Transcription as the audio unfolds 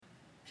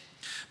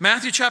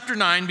Matthew chapter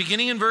 9,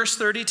 beginning in verse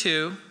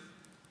 32,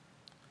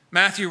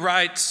 Matthew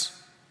writes,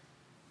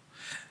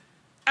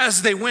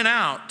 "As they went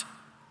out,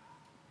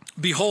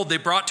 behold, they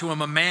brought to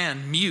him a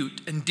man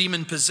mute and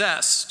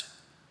demon-possessed.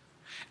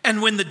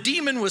 And when the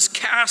demon was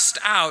cast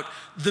out,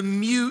 the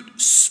mute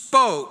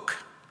spoke,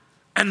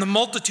 and the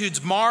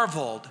multitudes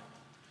marveled,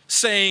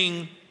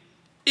 saying,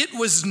 'It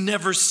was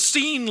never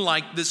seen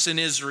like this in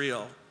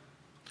Israel.'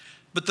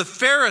 But the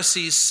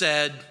Pharisees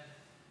said,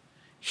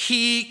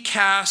 'He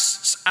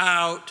casts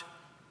out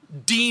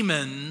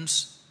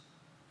demons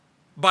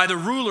by the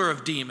ruler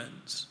of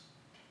demons.'"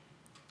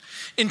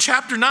 In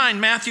chapter 9,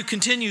 Matthew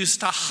continues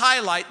to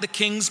highlight the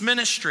king's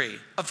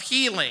ministry of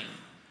healing.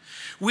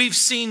 We've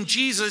seen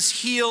Jesus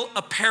heal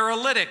a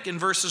paralytic in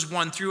verses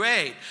 1 through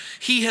 8.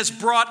 He has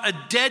brought a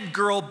dead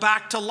girl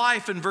back to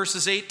life in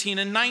verses 18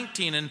 and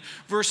 19 and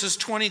verses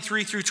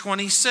 23 through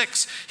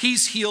 26.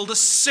 He's healed a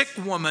sick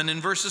woman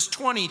in verses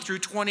 20 through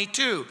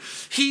 22.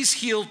 He's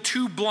healed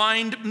 2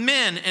 blind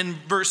men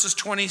in verses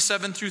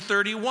 27 through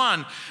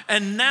 31.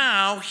 And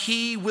now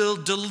he will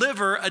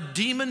deliver a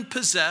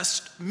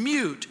demon-possessed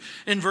mute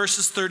in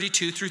verses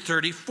 32 through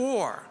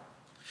 34.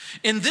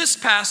 In this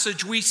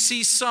passage, we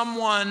see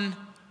someone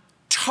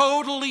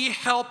totally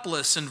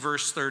helpless in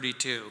verse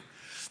 32.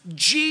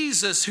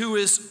 Jesus, who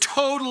is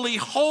totally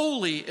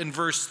holy in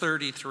verse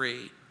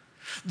 33.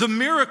 The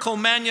miracle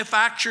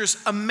manufactures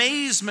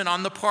amazement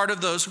on the part of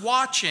those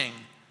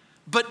watching,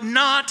 but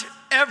not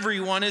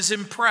everyone is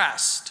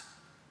impressed.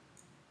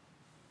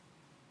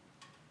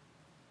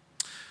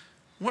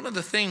 One of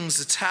the things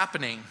that's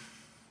happening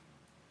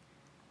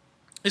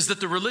is that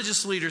the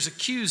religious leaders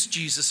accuse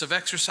Jesus of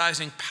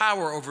exercising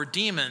power over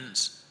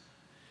demons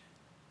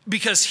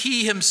because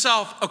he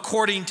himself,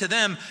 according to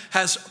them,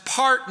 has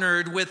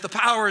partnered with the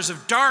powers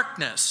of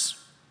darkness.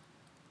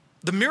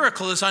 The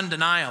miracle is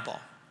undeniable.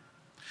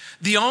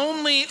 The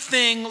only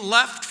thing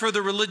left for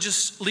the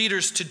religious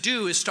leaders to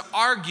do is to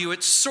argue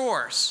its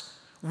source.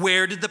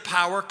 Where did the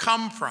power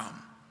come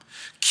from?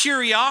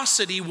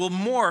 Curiosity will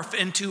morph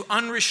into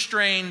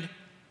unrestrained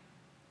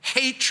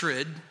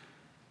hatred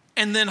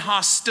and then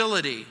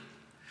hostility.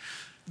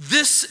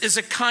 This is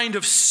a kind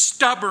of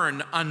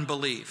stubborn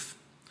unbelief.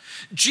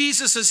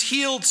 Jesus has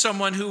healed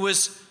someone who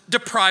was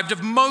deprived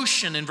of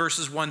motion in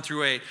verses 1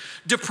 through 8,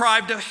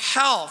 deprived of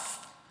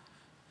health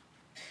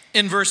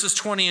in verses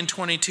 20 and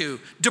 22,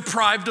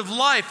 deprived of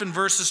life in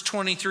verses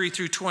 23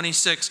 through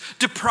 26,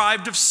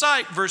 deprived of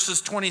sight,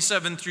 verses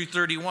 27 through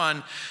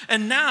 31.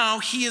 And now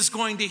he is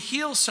going to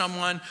heal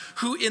someone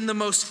who in the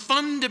most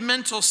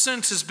fundamental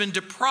sense has been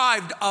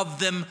deprived of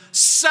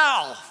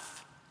themselves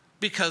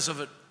because of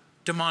a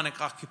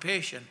demonic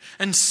occupation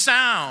and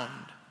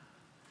sound.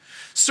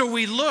 So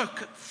we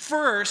look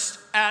first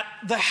at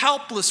the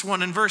helpless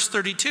one in verse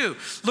 32.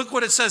 Look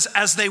what it says.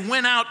 As they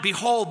went out,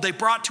 behold, they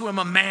brought to him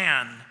a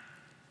man,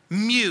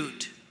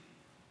 mute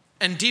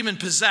and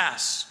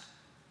demon-possessed.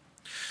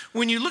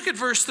 When you look at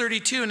verse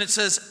 32 and it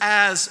says,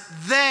 as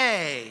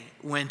they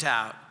went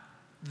out,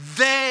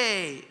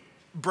 they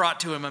brought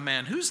to him a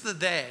man. Who's the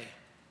they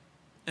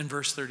in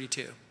verse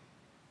 32?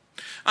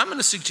 I'm going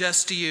to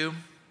suggest to you,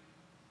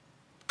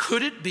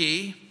 could it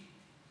be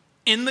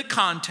in the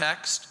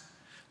context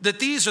that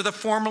these are the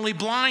formerly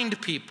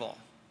blind people?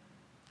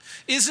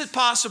 Is it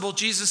possible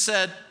Jesus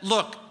said,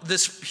 look,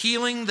 this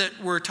healing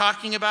that we're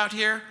talking about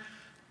here,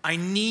 I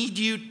need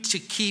you to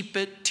keep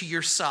it to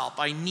yourself.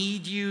 I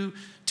need you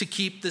to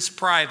keep this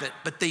private,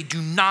 but they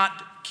do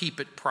not keep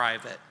it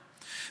private.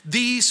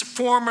 These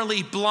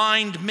formerly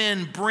blind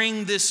men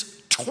bring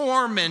this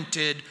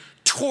tormented,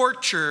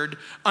 tortured,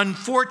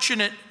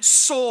 unfortunate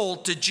soul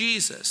to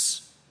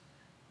Jesus.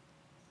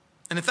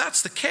 And if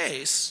that's the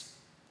case,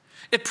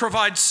 it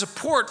provides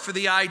support for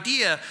the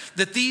idea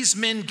that these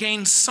men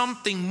gain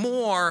something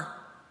more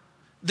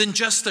than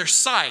just their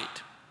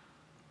sight.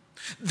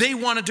 They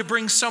wanted to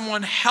bring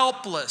someone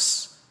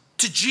helpless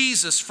to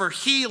Jesus for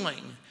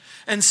healing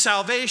and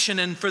salvation.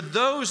 And for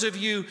those of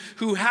you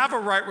who have a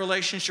right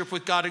relationship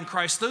with God in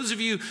Christ, those of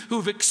you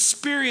who've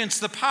experienced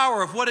the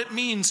power of what it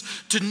means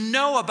to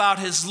know about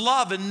his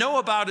love and know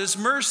about his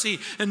mercy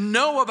and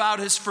know about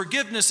his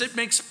forgiveness, it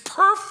makes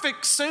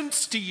perfect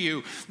sense to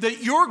you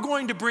that you're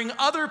going to bring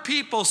other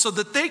people so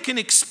that they can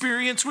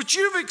experience what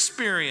you've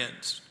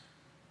experienced.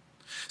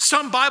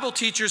 Some Bible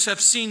teachers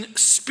have seen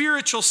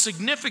spiritual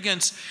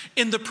significance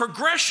in the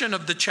progression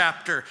of the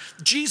chapter.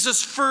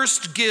 Jesus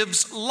first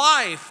gives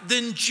life,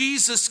 then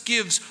Jesus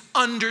gives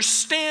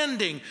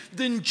understanding,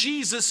 then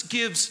Jesus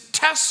gives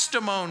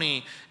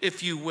testimony,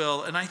 if you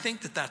will. And I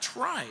think that that's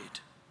right.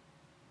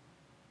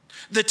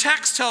 The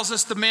text tells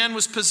us the man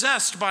was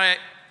possessed by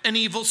an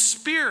evil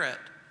spirit.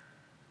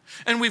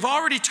 And we've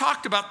already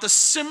talked about the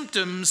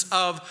symptoms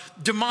of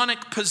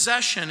demonic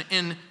possession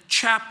in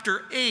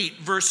chapter 8,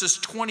 verses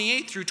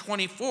 28 through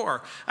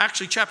 24.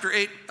 Actually, chapter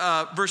 8,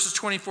 verses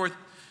 24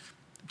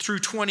 through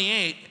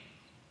 28.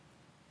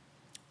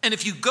 And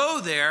if you go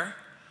there,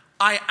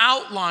 I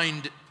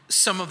outlined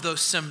some of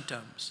those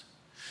symptoms.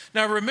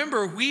 Now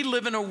remember, we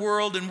live in a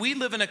world and we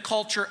live in a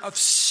culture of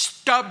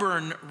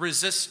stubborn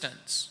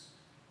resistance.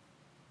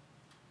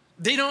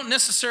 They don't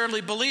necessarily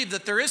believe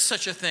that there is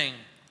such a thing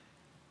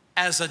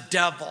as a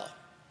devil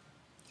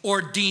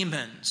or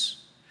demons.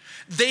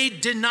 They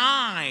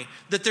deny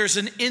that there's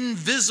an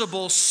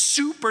invisible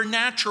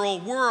supernatural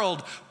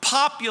world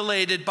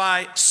populated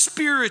by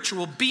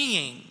spiritual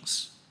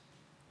beings.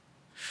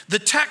 The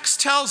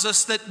text tells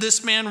us that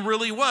this man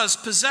really was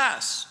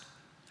possessed.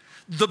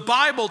 The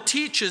Bible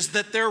teaches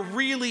that there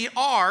really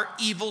are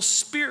evil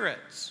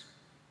spirits.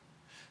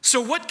 So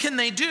what can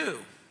they do?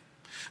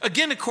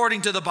 Again,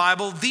 according to the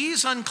Bible,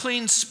 these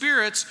unclean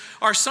spirits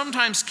are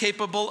sometimes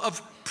capable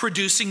of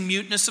producing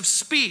muteness of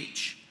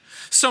speech.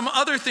 Some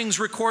other things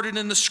recorded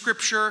in the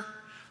scripture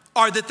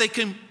are that they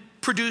can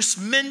produce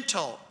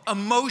mental,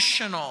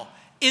 emotional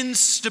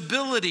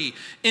instability,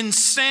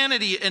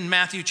 insanity in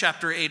Matthew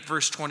chapter 8,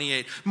 verse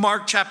 28,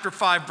 Mark chapter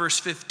 5, verse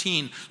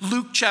 15,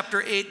 Luke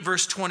chapter 8,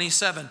 verse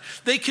 27.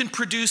 They can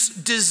produce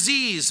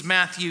disease,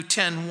 Matthew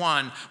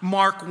 10:1,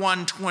 Mark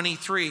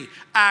 1:23,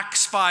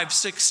 Acts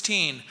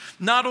 5:16.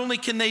 Not only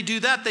can they do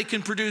that, they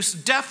can produce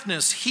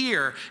deafness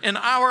here in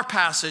our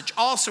passage,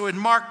 also in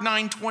Mark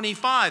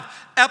 9:25,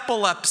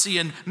 epilepsy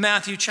in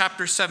Matthew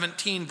chapter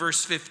 17,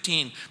 verse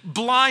 15,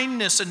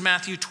 blindness in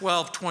Matthew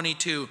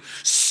 12:22,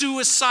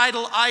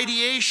 suicidal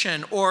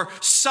ideation or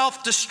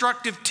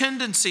self-destructive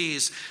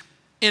tendencies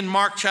in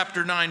Mark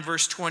chapter 9,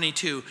 verse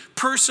 22,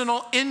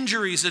 personal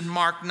injuries in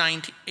Mark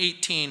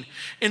 9:18.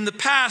 In the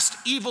past,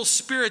 evil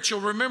spirits, you'll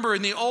remember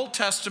in the Old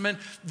Testament,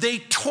 they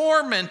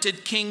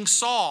tormented King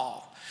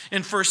Saul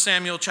in 1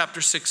 Samuel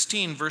chapter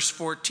 16, verse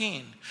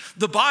 14.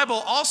 The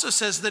Bible also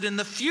says that in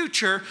the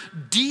future,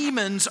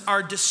 demons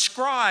are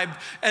described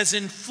as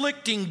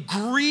inflicting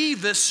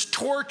grievous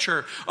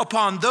torture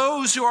upon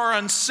those who are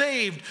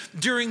unsaved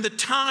during the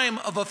time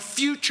of a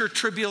future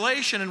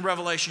tribulation in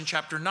Revelation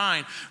chapter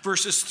 9,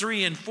 verses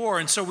 3 and 4.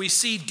 And so we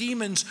see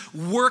demons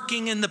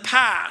working in the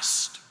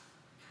past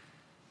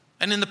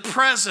and in the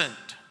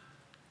present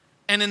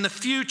and in the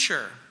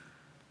future.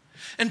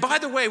 And by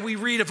the way, we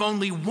read of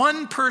only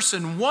one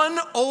person, one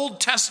Old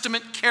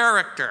Testament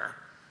character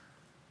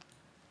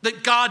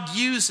that God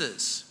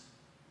uses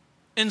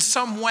in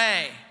some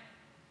way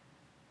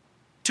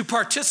to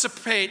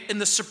participate in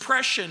the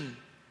suppression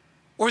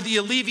or the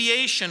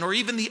alleviation or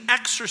even the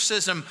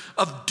exorcism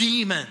of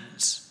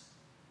demons.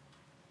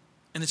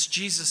 And it's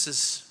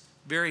Jesus'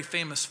 very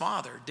famous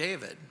father,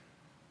 David.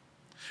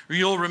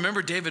 You'll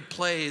remember David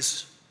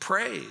plays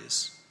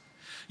praise.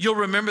 You'll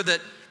remember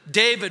that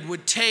David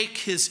would take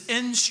his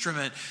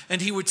instrument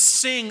and he would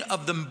sing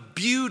of the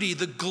beauty,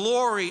 the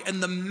glory,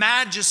 and the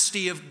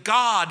majesty of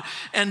God.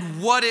 And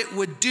what it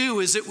would do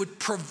is it would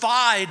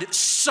provide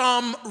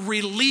some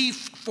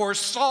relief for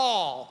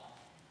Saul.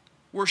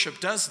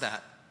 Worship does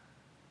that.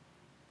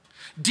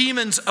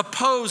 Demons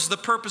oppose the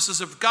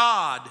purposes of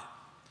God.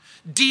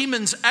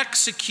 Demons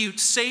execute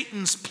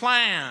Satan's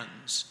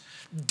plans.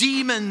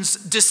 Demons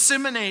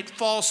disseminate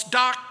false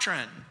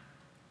doctrine.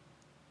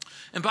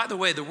 And by the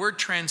way, the word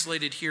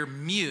translated here,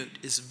 mute,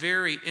 is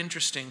very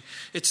interesting.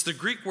 It's the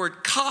Greek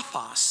word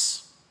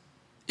kaphos.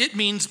 It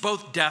means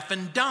both deaf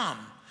and dumb.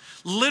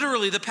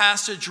 Literally, the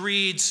passage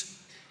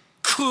reads,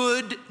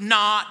 could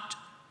not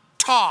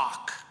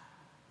talk.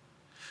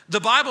 The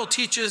Bible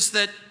teaches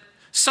that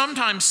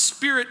sometimes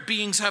spirit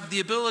beings have the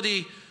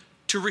ability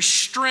to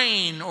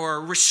restrain or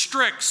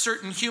restrict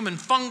certain human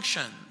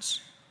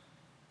functions.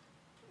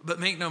 But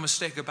make no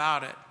mistake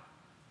about it,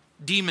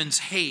 demons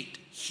hate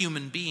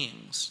human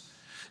beings.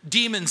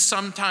 Demons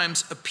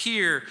sometimes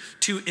appear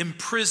to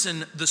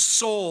imprison the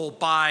soul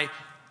by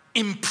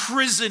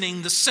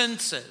imprisoning the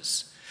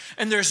senses.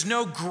 And there's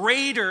no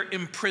greater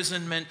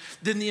imprisonment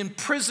than the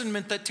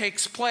imprisonment that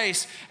takes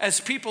place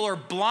as people are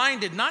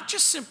blinded, not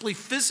just simply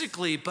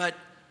physically, but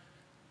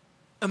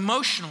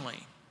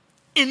emotionally,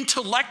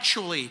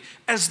 intellectually,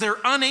 as they're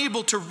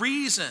unable to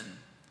reason.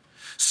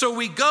 So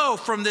we go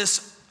from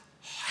this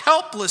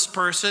helpless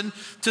person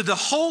to the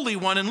Holy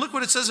One. And look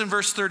what it says in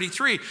verse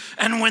 33.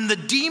 And when the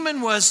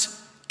demon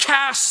was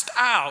cast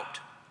out,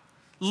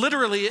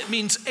 literally it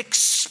means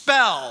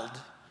expelled,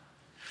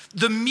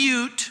 the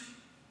mute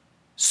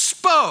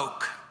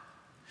spoke,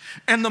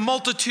 and the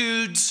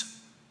multitudes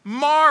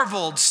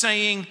marveled,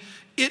 saying,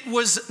 it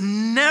was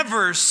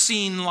never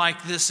seen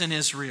like this in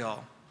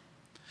Israel.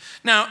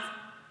 Now,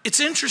 it's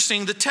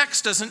interesting, the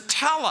text doesn't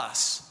tell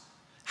us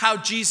how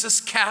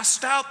Jesus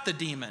cast out the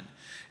demon.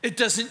 It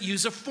doesn't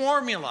use a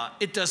formula.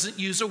 It doesn't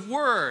use a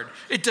word.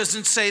 It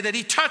doesn't say that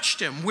he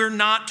touched him. We're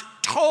not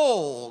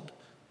told.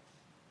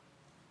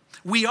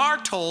 We are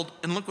told,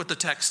 and look what the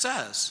text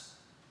says.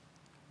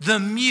 The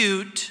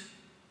mute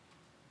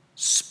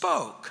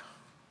spoke.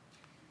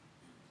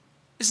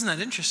 Isn't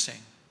that interesting?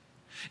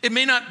 It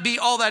may not be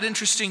all that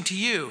interesting to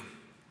you,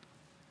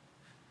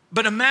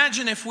 but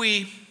imagine if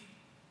we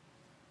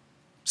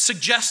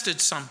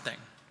suggested something.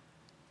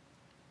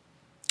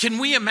 Can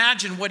we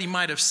imagine what he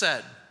might have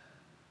said?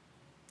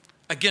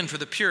 Again, for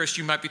the purist,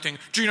 you might be thinking,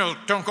 Gino,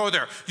 don't go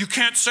there. You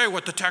can't say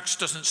what the text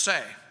doesn't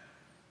say.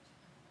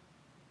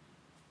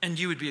 And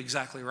you would be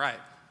exactly right.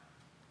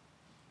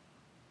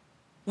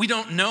 We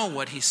don't know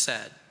what he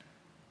said.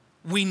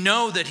 we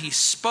know that he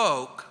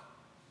spoke,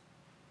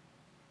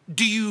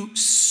 do you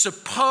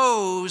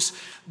suppose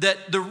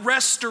that the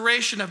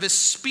restoration of his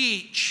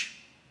speech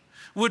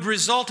would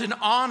result in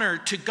honor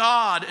to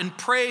God and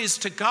praise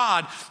to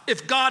God?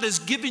 If God has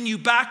given you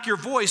back your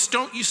voice,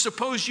 don't you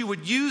suppose you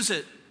would use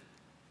it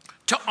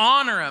to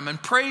honor him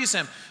and praise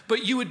him?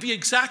 But you would be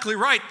exactly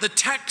right. The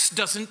text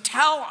doesn't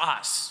tell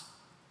us.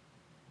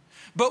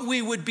 But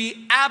we would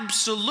be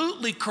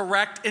absolutely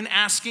correct in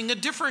asking a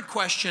different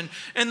question,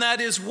 and that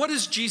is, what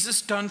has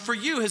Jesus done for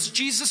you? Has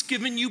Jesus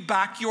given you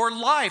back your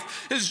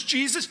life? Has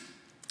Jesus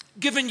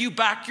given you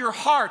back your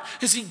heart?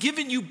 Has he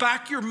given you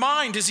back your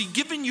mind? Has he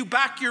given you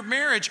back your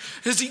marriage?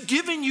 Has he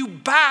given you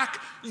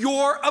back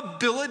your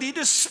ability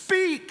to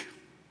speak?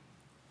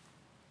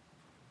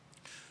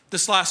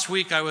 This last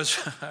week I was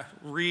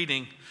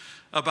reading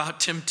about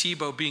Tim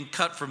Tebow being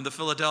cut from the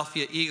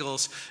Philadelphia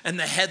Eagles, and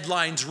the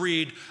headlines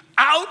read,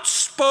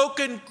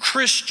 "Outspoken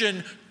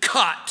Christian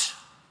cut."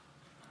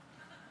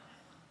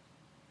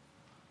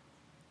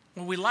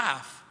 Well, we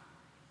laugh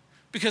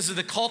because of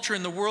the culture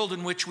and the world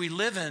in which we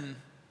live in.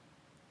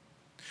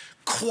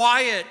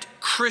 Quiet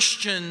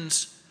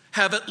Christians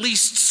have at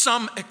least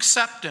some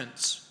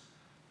acceptance.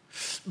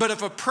 But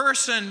if a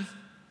person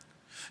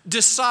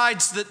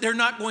decides that they're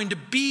not going to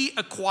be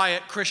a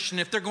quiet Christian,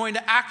 if they're going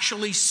to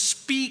actually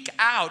speak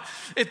out,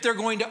 if they're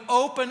going to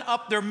open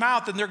up their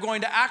mouth and they're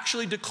going to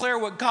actually declare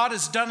what God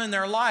has done in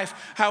their life,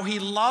 how he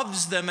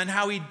loves them and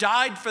how he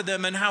died for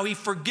them and how he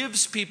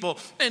forgives people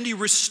and he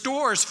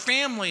restores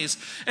families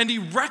and he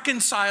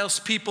reconciles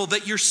people,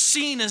 that you're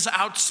seen as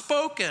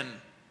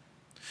outspoken.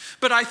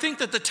 But I think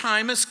that the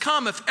time has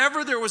come. If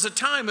ever there was a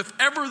time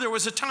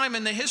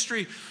in the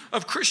history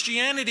of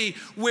Christianity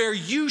where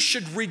you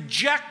should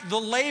reject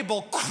the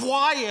label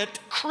quiet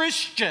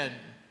Christian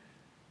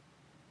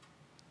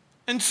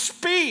and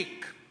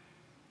speak.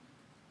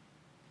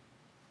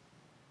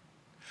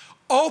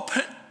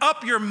 Open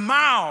up your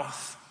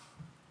mouth,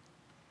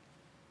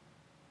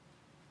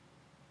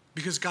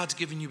 because God's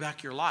given you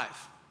back your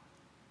life.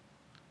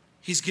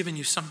 He's given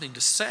you something to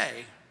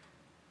say.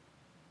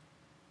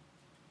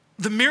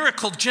 The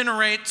miracle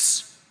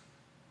generates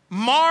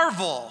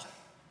marvel.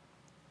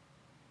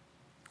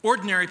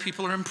 Ordinary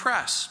people are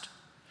impressed.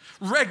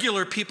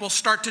 Regular people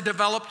start to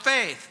develop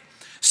faith.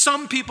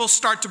 Some people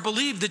start to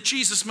believe that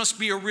Jesus must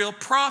be a real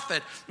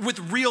prophet with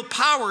real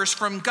powers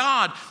from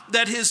God,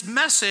 that his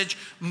message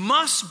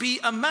must be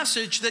a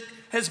message that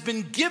has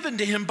been given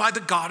to him by the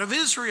God of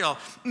Israel.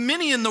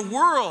 Many in the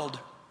world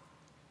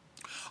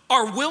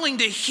are willing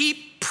to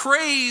heap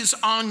praise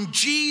on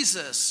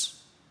Jesus,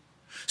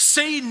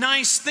 say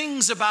nice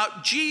things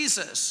about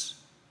Jesus,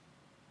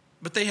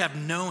 but they have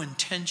no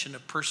intention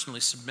of personally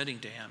submitting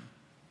to him.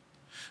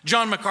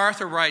 John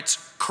MacArthur writes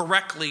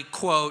correctly,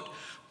 quote,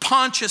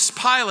 "Pontius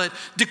Pilate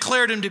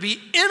declared him to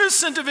be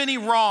innocent of any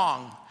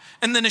wrong,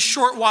 and then a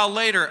short while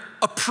later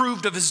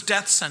approved of his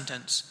death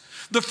sentence.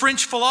 The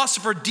French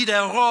philosopher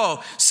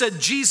Diderot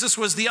said Jesus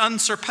was the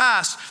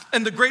unsurpassed,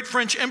 and the great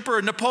French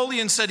emperor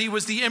Napoleon said he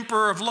was the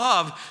emperor of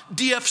love.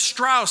 D.F.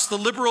 Strauss, the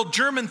liberal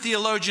German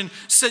theologian,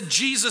 said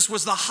Jesus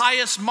was the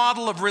highest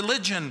model of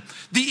religion.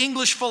 The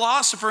English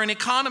philosopher and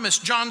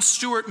economist John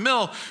Stuart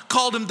Mill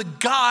called him the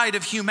guide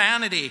of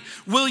humanity.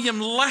 William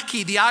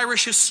Lecky, the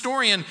Irish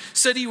historian,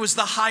 said he was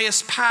the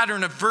highest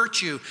pattern of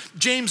virtue.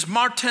 James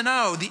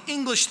Martineau, the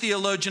English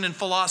theologian and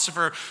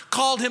philosopher,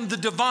 called him the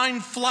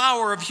divine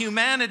flower of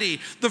humanity.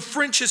 The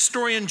French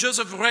historian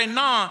Joseph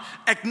Renan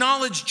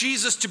acknowledged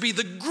Jesus to be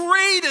the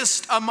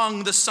greatest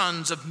among the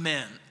sons of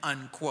men,"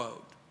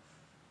 unquote.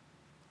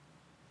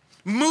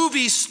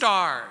 Movie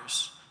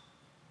stars,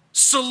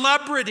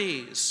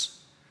 celebrities,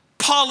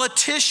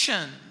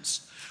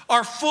 politicians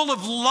are full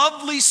of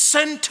lovely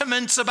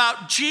sentiments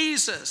about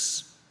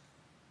Jesus,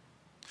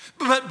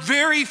 but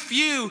very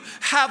few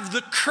have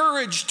the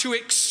courage to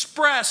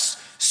express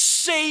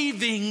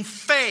saving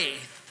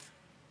faith.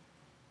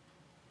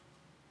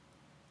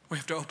 We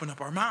have to open up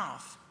our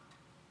mouth.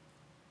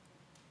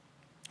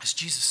 Has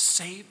Jesus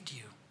saved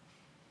you?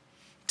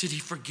 Did he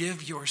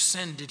forgive your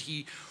sin? Did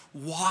he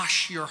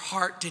wash your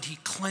heart? Did he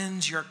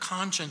cleanse your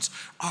conscience?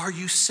 Are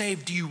you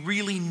saved? Do you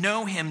really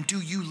know him?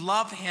 Do you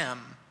love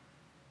him?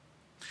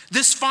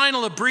 This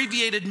final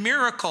abbreviated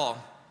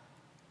miracle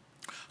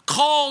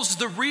calls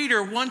the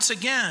reader once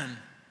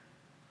again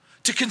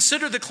to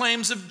consider the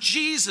claims of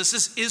Jesus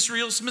as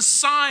Israel's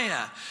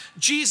Messiah.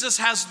 Jesus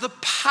has the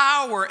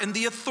power and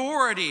the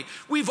authority.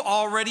 We've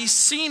already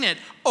seen it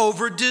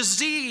over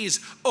disease,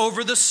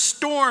 over the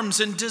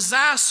storms and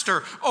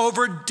disaster,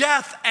 over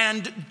death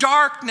and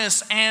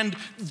darkness and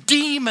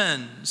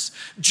demons.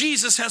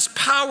 Jesus has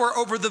power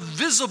over the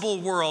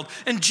visible world,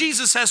 and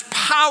Jesus has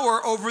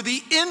power over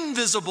the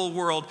invisible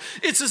world.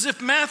 It's as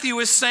if Matthew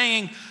is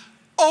saying,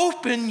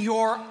 open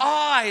your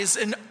eyes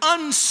and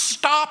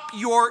unstop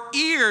your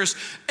ears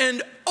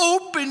and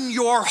open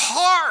your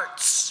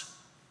hearts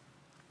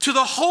to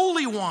the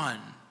Holy One.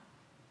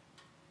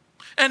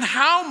 And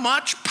how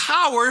much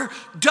power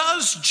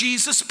does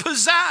Jesus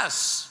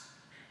possess?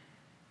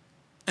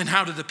 And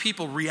how do the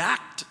people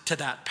react to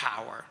that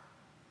power?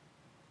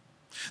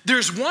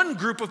 There's one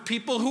group of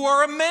people who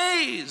are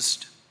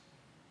amazed.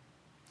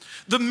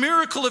 The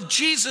miracle of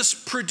Jesus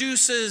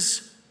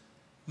produces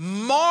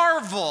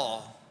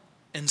marvel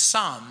in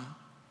some,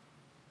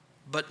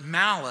 but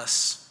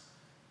malice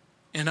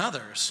in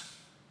others.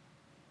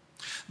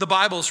 The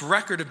Bible's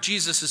record of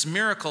Jesus'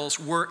 miracles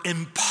were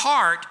in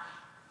part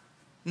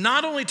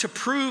not only to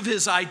prove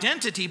his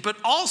identity, but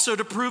also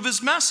to prove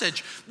his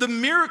message. The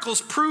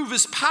miracles prove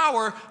his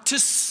power to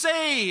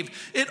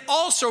save. It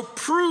also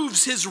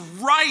proves his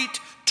right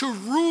to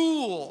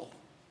rule.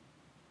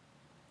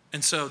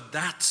 And so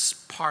that's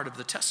part of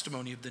the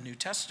testimony of the New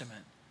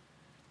Testament,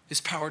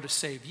 his power to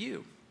save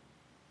you,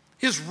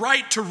 his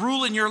right to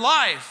rule in your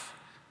life.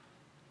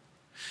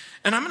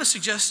 And I'm going to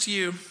suggest to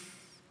you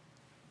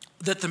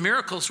that the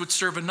miracles would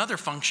serve another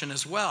function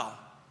as well.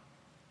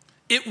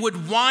 It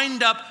would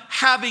wind up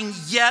having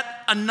yet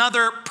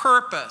another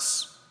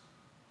purpose.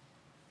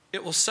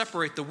 It will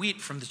separate the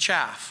wheat from the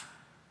chaff.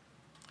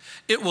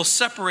 It will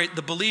separate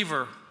the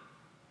believer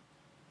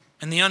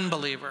and the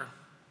unbeliever.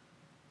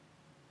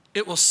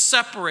 It will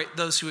separate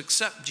those who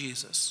accept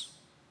Jesus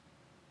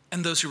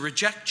and those who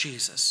reject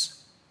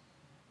Jesus.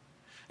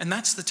 And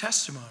that's the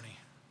testimony.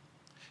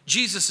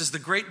 Jesus is the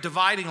great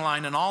dividing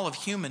line in all of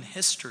human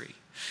history.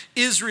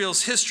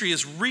 Israel's history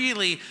is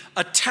really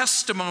a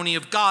testimony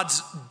of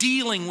God's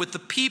dealing with the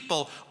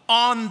people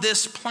on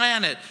this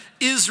planet.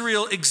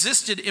 Israel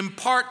existed in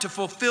part to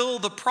fulfill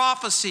the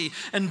prophecy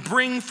and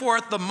bring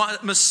forth the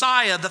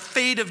Messiah. The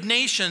fate of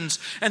nations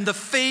and the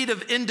fate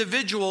of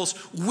individuals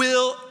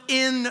will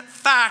in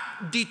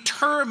fact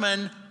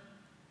determine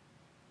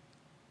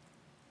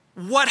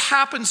what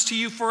happens to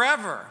you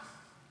forever.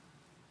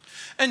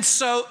 And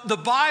so the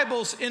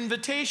Bible's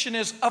invitation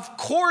is, of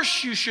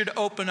course you should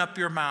open up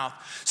your mouth.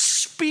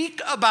 Speak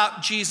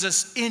about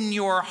Jesus in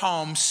your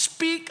home.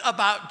 Speak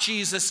about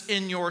Jesus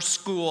in your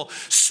school.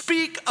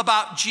 Speak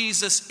about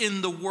Jesus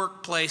in the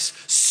workplace.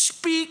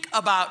 Speak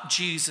about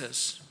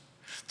Jesus.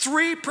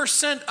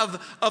 3%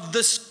 of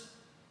this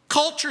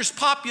culture's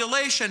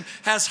population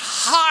has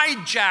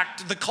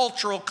hijacked the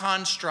cultural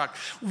construct.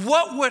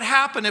 What would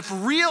happen if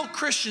real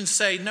Christians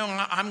say, no,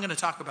 I'm going to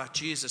talk about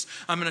Jesus.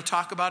 I'm going to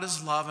talk about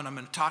his love and I'm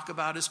going to talk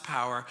about his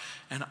power,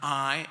 and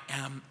I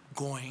am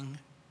going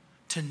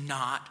to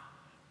not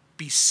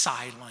be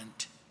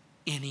silent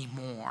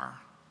anymore.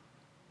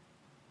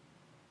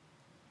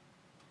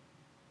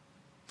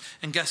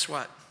 And guess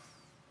what?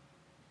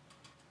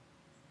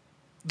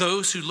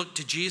 Those who look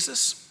to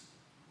Jesus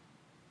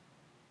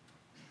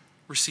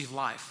receive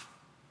life.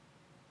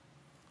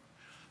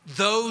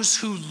 Those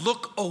who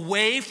look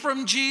away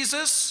from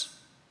Jesus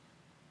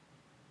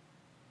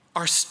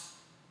are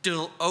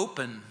still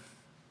open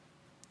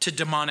to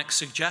demonic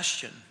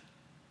suggestion,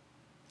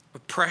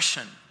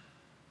 oppression,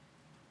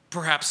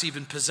 perhaps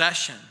even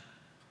possession.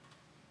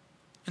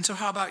 And so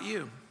how about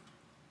you?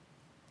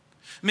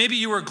 Maybe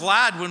you were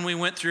glad when we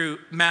went through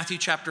Matthew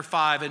chapter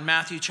 5 and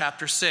Matthew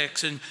chapter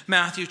 6 and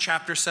Matthew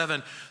chapter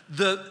 7.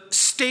 The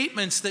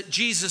statements that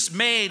Jesus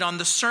made on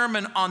the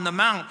Sermon on the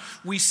Mount,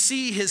 we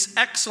see his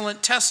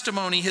excellent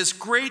testimony, his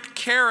great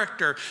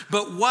character.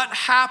 But what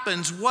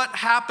happens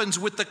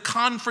with the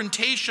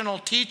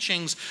confrontational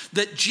teachings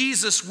that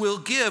Jesus will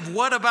give?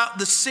 What about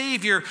the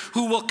Savior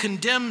who will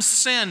condemn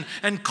sin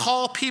and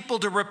call people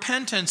to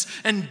repentance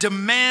and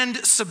demand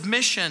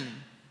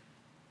submission?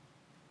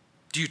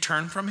 Do you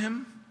turn from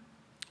him?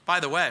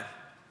 By the way,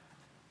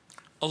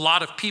 a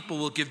lot of people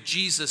will give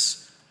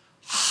Jesus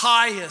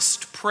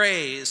highest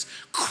praise,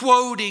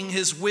 quoting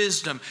his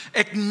wisdom,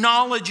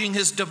 acknowledging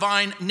his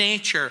divine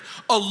nature,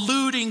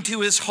 alluding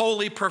to his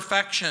holy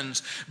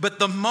perfections. But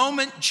the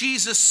moment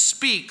Jesus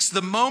speaks,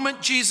 the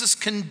moment Jesus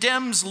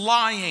condemns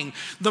lying,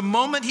 the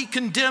moment he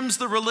condemns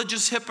the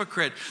religious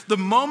hypocrite, the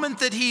moment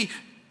that he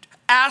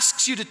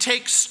asks you to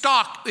take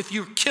stock if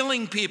you're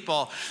killing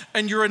people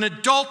and you're an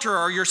adulterer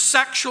or you're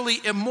sexually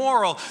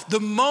immoral, the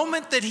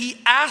moment that he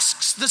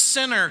asks the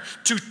sinner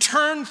to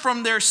turn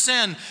from their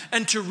sin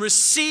and to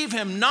receive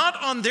him, not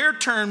on their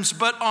terms,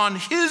 but on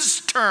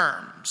his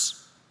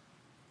terms,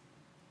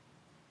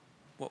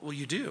 what will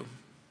you do?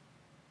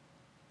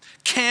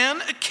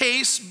 Can a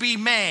case be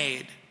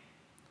made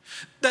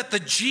that the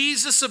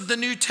Jesus of the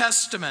New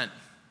Testament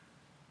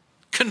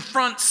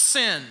confronts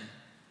sin?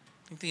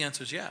 I think the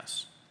answer is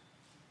yes.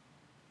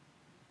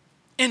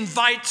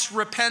 Invites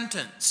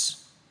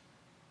repentance?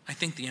 I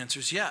think the answer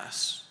is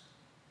yes.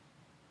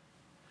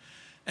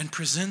 And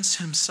presents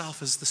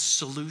himself as the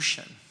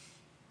solution?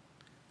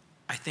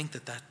 I think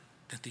that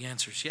the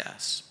answer is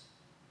yes.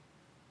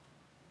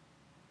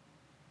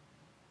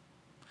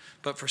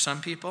 But for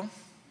some people,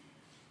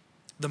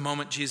 the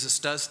moment Jesus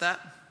does that,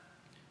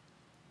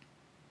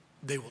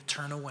 they will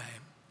turn away.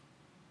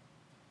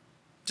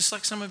 Just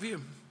like some of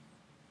you.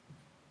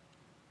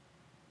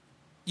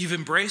 You've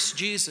embraced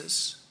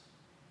Jesus,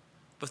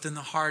 but then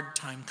the hard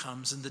time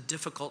comes and the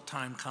difficult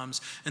time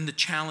comes and the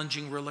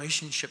challenging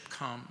relationship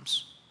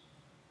comes.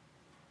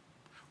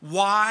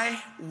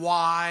 Why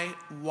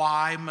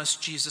must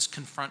Jesus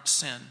confront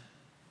sin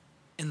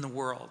in the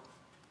world?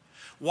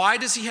 Why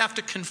does he have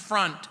to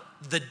confront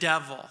the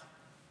devil?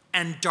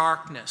 and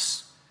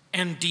darkness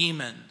and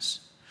demons.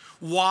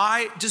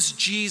 Why does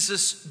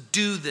Jesus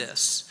do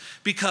this?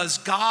 Because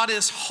God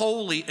is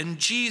holy and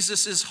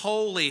Jesus is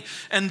holy,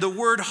 and the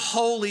word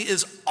holy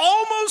is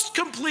almost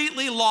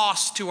completely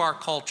lost to our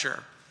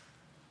culture.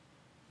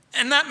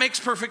 And that makes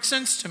perfect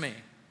sense to me.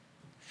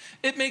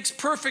 It makes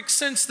perfect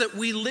sense that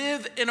we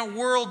live in a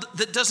world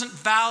that doesn't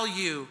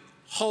value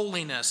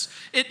holiness.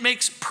 It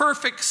makes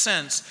perfect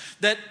sense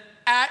that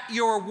at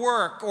your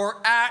work or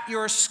at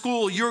your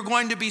school, you're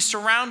going to be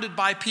surrounded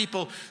by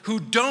people who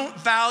don't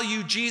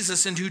value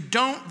Jesus and who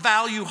don't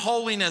value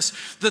holiness.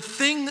 The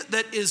thing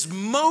that is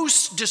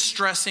most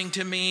distressing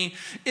to me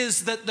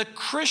is that the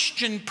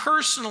Christian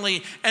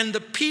personally and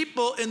the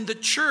people in the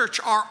church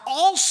are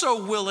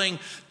also willing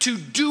to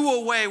do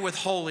away with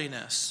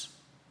holiness.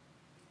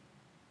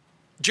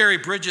 Jerry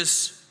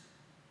Bridges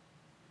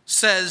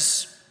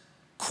says,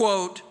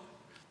 quote,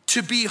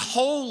 "To be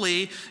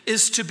holy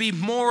is to be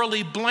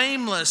morally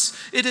blameless.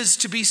 It is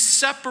to be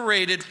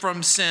separated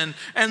from sin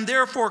and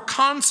therefore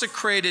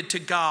consecrated to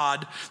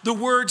God. The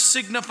word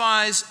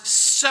signifies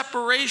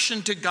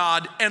separation to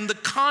God and the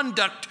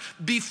conduct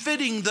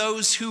befitting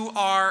those who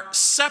are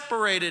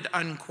separated,"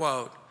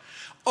 unquote.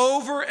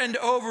 Over and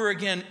over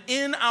again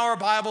in our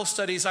Bible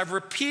studies, I've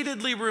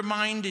repeatedly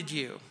reminded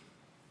you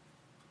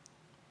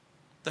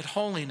that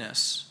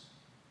holiness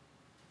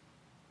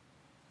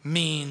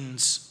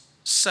means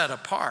set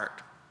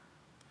apart.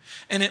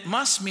 And it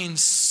must mean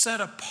set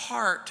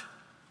apart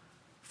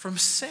from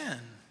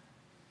sin.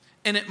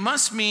 And it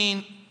must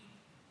mean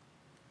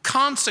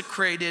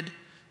consecrated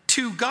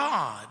to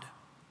God.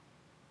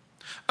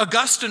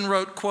 Augustine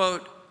wrote,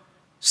 quote,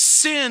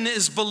 "Sin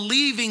is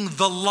believing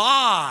the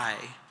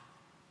lie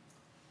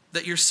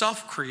that you're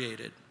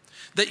self-created,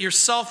 that you're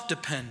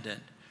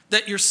self-dependent,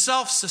 that you're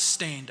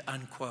self-sustained,"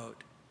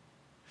 unquote.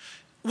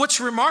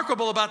 What's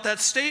remarkable about that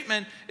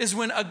statement is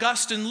when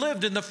Augustine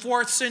lived in the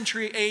 4th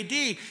century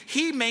AD,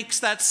 he makes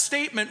that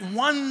statement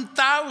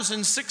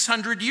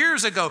 1,600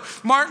 years ago.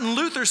 Martin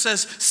Luther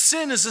says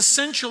sin is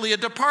essentially a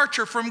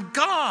departure from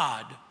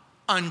God,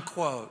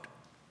 unquote.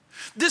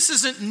 This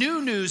isn't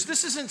new news.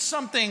 This isn't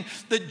something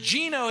that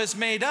Gino has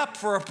made up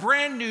for a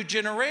brand new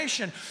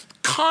generation.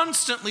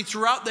 Constantly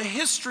throughout the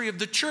history of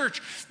the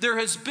church, there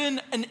has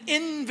been an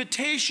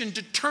invitation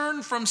to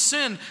turn from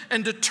sin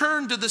and to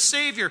turn to the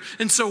Savior.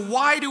 And so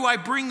why do I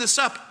bring this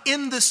up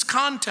in this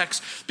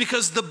context?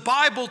 Because the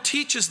Bible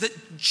teaches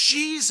that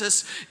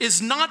Jesus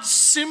is not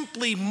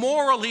simply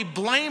morally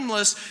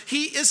blameless.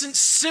 He isn't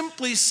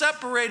simply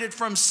separated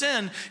from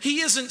sin. He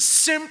isn't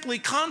simply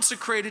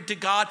consecrated to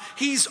God.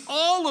 He's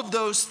all of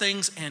those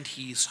things, and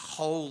he's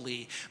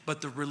holy. But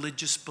the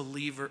religious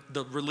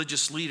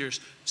leaders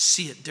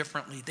see it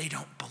differently. They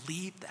don't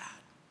believe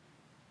that.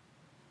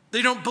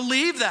 They don't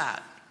believe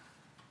that.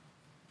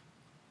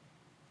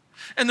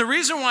 And the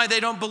reason why they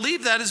don't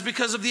believe that is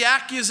because of the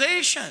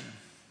accusation.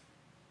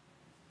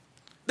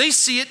 They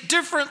see it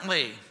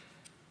differently.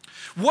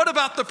 What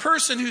about the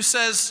person who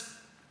says,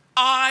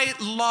 "I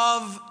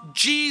love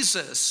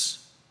Jesus"?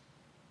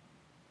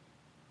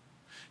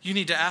 You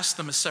need to ask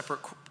them a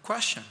separate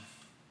question.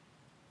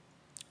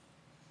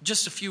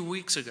 Just a few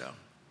weeks ago,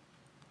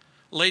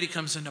 a lady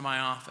comes into my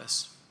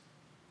office.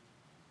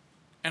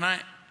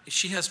 And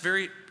she has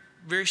very,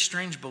 very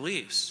strange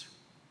beliefs.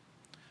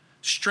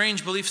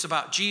 Strange beliefs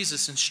about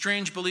Jesus and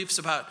strange beliefs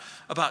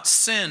about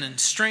sin and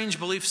strange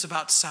beliefs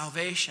about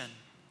salvation.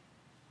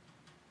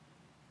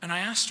 And I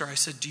asked her, I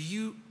said, do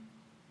you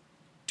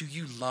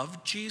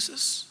love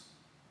Jesus?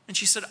 And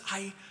she said,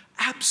 "I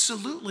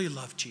absolutely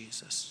love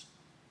Jesus."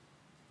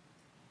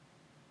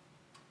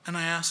 And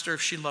I asked her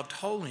if she loved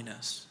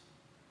holiness.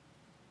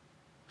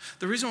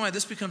 The reason why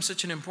this becomes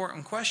such an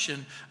important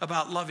question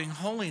about loving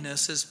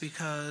holiness is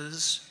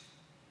because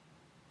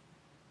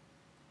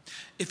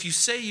if you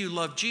say you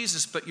love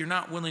Jesus, but you're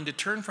not willing to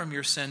turn from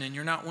your sin, and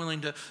you're not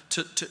willing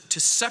to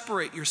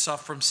separate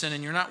yourself from sin,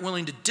 and you're not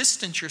willing to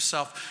distance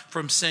yourself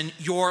from sin,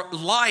 your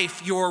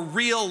life, your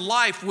real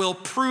life, will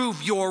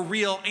prove your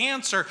real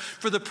answer.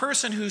 For the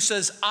person who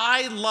says,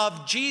 "I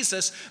love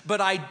Jesus,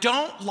 but I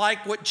don't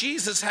like what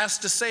Jesus has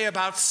to say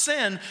about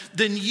sin,"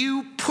 then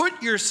you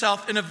put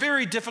yourself in a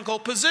very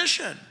difficult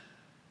position.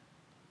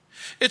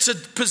 It's a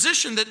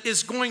position that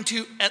is going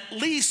to at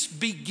least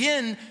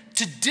begin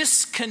to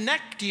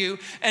disconnect you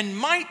and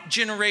might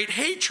generate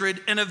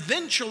hatred and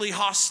eventually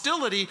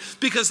hostility,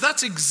 because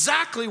that's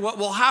exactly what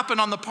will happen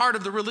on the part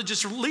of the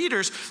religious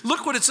leaders.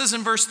 Look what it says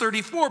in verse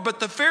 34. "But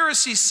the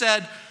Pharisees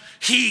said,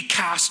 'He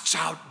casts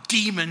out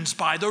demons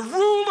by the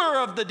ruler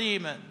of the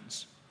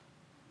demons.'"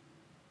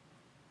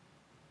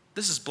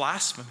 This is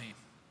blasphemy.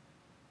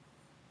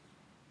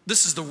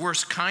 This is the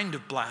worst kind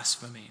of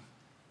blasphemy.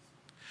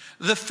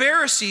 The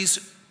Pharisees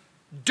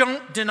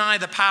don't deny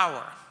the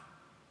power.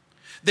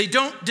 They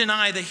don't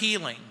deny the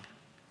healing.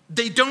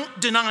 They don't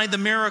deny the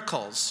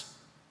miracles.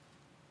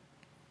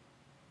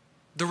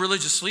 The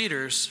religious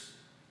leaders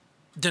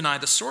deny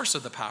the source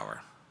of the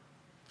power.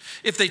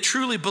 If they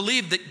truly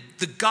believed that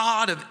the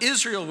God of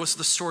Israel was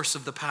the source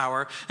of the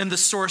power and the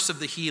source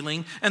of the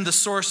healing and the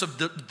source of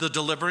the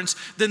deliverance,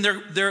 then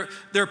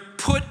they're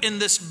put in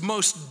this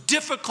most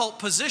difficult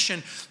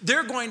position.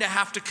 They're going to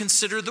have to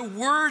consider the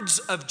words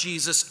of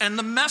Jesus and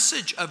the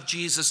message of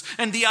Jesus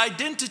and the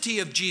identity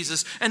of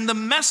Jesus and the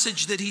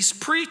message that he's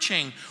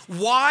preaching.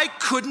 Why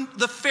couldn't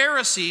the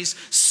Pharisees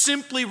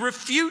simply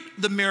refute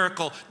the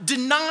miracle,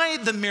 deny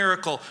the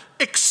miracle,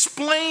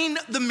 explain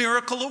the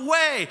miracle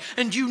away?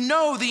 And you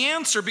know the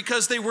answer,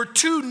 because they were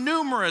too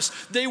numerous,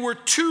 they were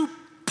too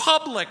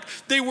public,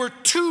 they were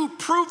too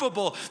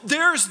provable.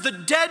 There's the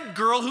dead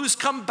girl who's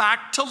come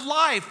back to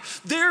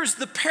life. There's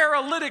the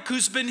paralytic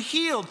who's been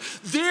healed.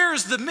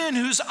 There's the men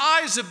whose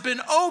eyes have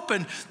been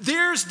opened.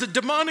 There's the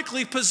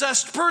demonically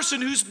possessed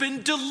person who's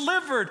been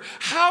delivered.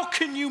 How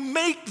can you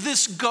make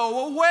this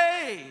go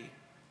away?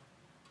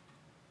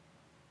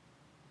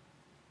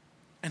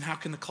 And how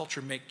can the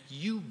culture make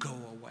you go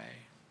away?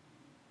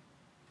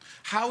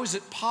 How is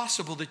it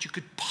possible that you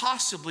could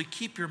possibly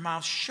keep your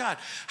mouth shut?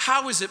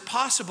 How is it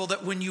possible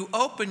that when you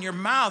open your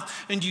mouth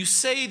and you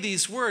say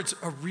these words,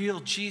 a real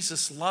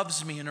Jesus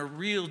loves me, and a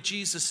real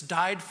Jesus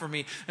died for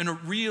me, and a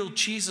real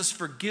Jesus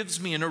forgives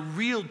me, and a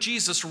real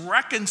Jesus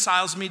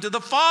reconciles me to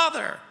the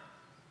Father?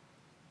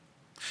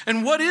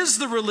 And what is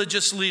the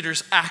religious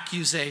leader's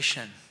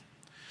accusation?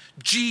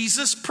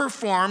 Jesus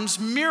performs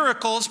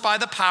miracles by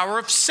the power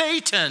of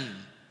Satan.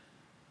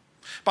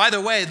 By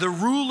the way, the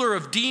ruler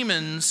of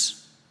demons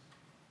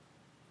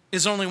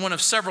is only one of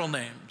several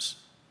names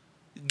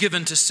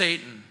given to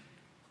Satan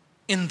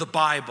in the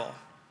Bible.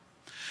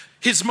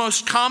 His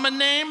most common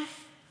name,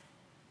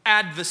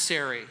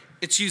 adversary.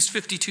 It's used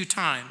 52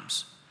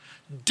 times.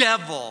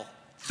 Devil,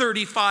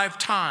 35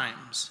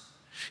 times.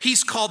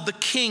 He's called the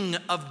king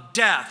of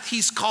death.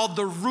 He's called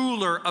the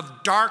ruler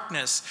of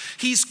darkness.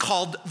 He's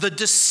called the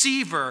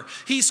deceiver.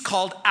 He's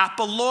called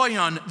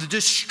Apollyon, the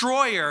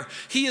destroyer.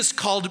 He is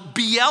called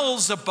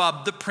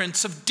Beelzebub, the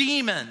prince of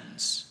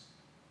demons.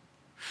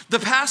 The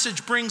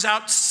passage brings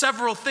out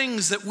several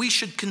things that we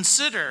should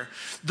consider.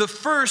 The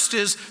first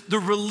is the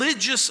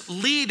religious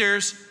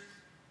leaders,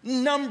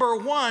 number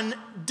one,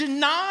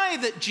 deny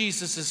that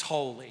Jesus is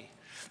holy.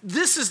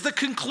 This is the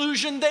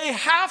conclusion they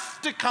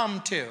have to come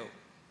to.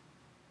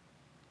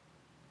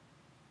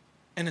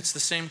 And it's the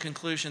same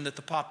conclusion that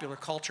the popular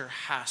culture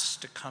has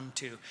to come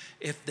to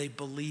if they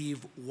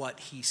believe what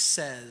he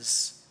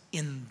says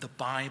in the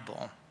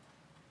Bible.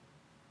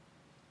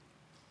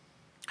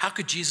 How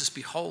could Jesus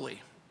be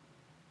holy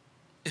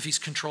if he's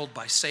controlled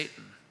by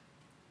Satan?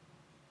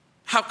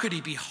 How could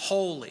he be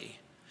holy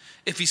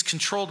if he's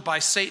controlled by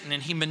Satan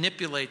and he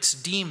manipulates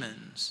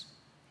demons?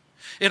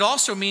 It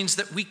also means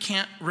that we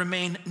can't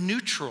remain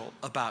neutral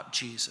about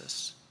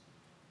Jesus.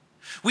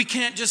 We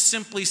can't just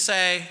simply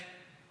say,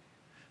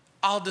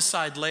 I'll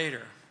decide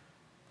later.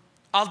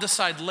 I'll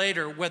decide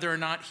later whether or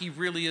not he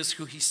really is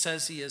who he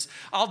says he is.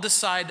 I'll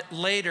decide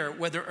later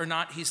whether or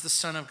not he's the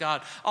Son of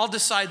God. I'll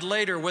decide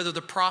later whether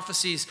the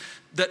prophecies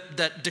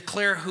that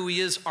declare who he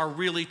is are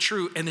really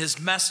true and his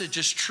message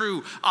is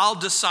true. I'll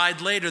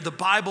decide later. The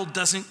Bible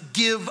doesn't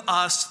give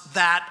us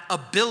that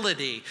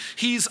ability.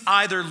 He's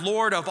either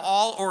Lord of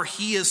all or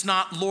he is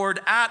not Lord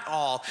at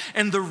all.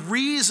 And the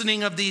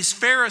reasoning of these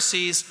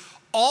Pharisees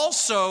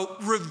also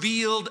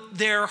revealed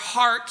their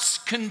heart's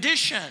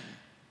condition.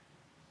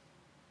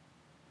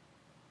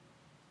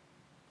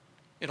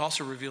 It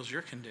also reveals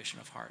your condition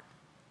of heart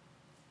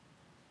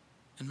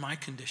and my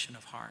condition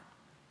of heart.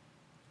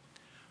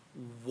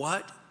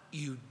 What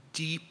you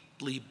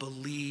deeply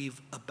believe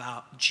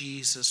about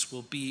Jesus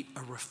will be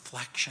a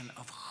reflection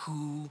of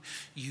who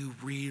you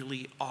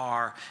really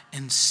are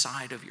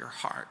inside of your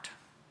heart.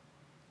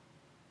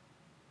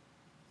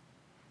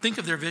 Think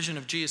of their vision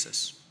of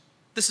Jesus.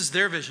 This is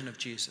their vision of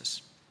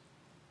Jesus.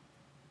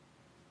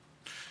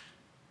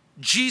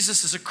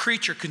 Jesus is a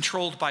creature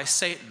controlled by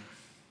Satan.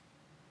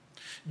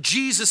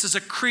 Jesus is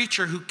a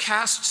creature who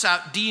casts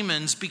out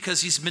demons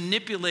because he's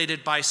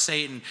manipulated by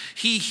Satan.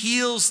 He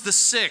heals the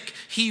sick.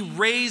 He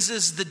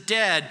raises the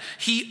dead.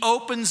 He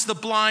opens the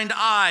blind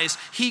eyes.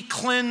 He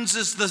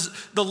cleanses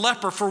the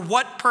leper. For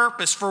what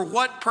purpose? For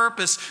what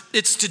purpose?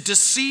 It's to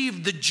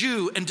deceive the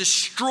Jew and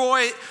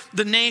destroy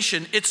the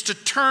nation. It's to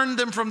turn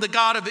them from the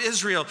God of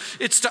Israel.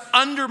 It's to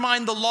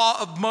undermine the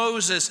law of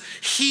Moses.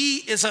 He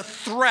is a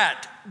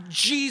threat.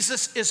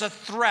 Jesus is a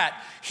threat.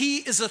 He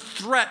is a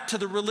threat to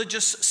the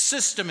religious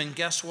system. And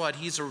guess what?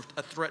 He's a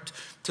threat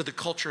to the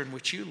culture in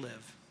which you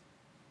live.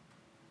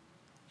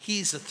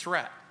 He's a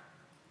threat.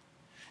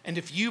 And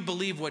if you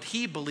believe what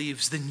he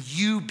believes, then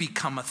you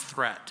become a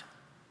threat.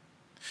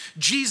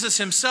 Jesus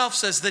himself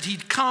says that he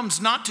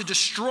comes not to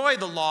destroy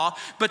the law,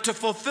 but to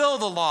fulfill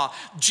the law.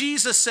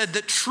 Jesus said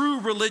that true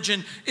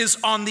religion is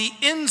on the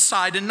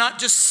inside and not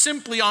just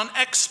simply on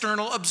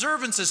external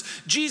observances.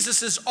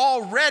 Jesus has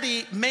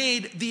already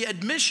made the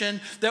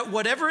admission that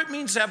whatever it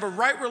means to have a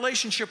right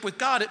relationship with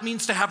God, it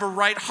means to have a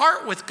right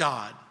heart with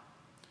God.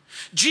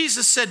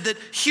 Jesus said that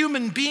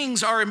human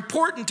beings are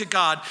important to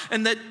God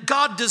and that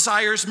God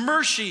desires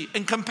mercy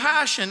and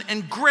compassion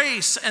and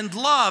grace and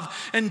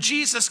love. And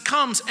Jesus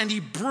comes and he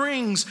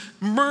brings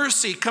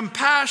mercy,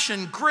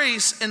 compassion,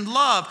 grace, and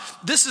love.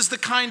 This is the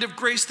kind of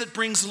grace that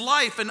brings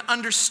life and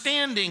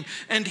understanding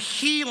and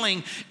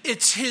healing.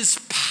 It's his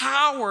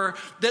power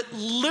that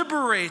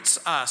liberates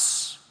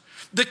us.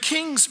 The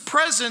King's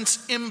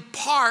presence in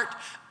part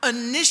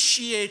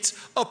initiates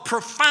a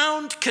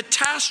profound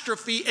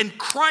catastrophe and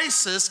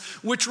crisis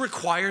which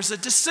requires a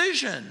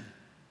decision.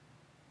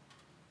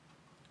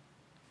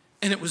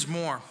 And it was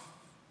more.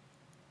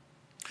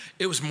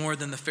 It was more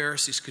than the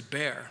Pharisees could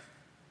bear.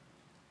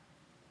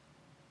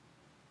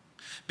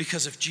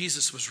 Because if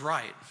Jesus was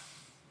right,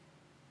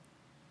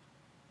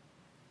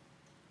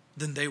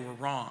 then they were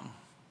wrong.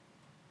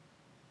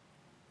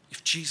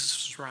 If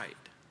Jesus was right,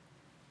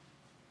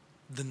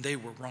 then they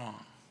were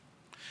wrong.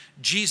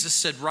 Jesus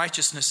said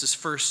righteousness is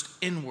first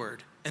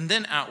inward and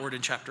then outward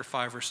in chapter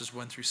 5, verses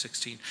 1 through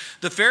 16.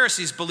 The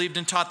Pharisees believed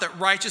and taught that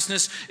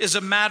righteousness is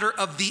a matter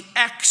of the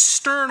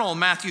external,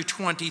 Matthew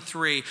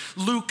 23.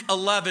 Luke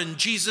 11,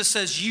 Jesus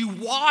says, you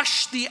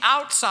wash the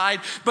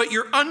outside, but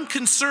you're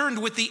unconcerned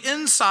with the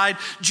inside.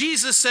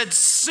 Jesus said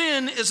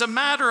sin is a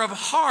matter of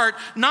heart,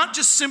 not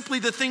just simply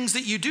the things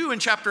that you do in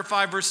chapter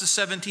 5, verses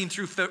 17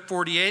 through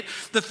 48.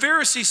 The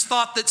Pharisees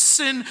thought that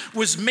sin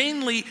was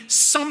mainly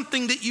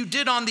something that you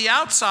did on the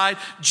outside.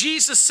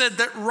 Jesus said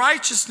that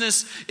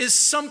righteousness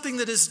is something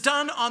that is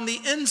done on the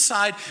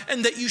inside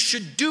and that you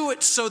should do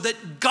it so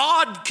that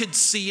God could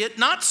see it,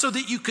 not so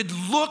that you could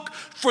look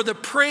for the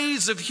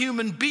praise of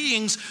human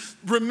beings.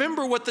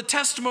 Remember what the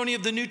testimony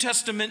of the New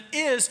Testament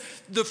is.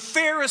 The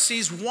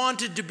Pharisees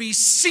wanted to be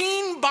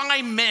seen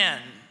by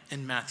men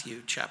in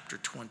Matthew chapter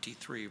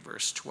 23,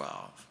 verse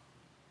 12.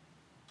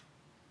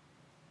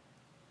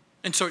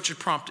 And so it should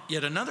prompt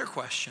yet another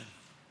question.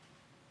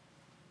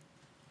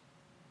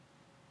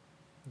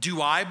 Do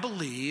I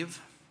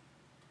believe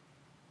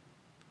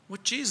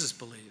what Jesus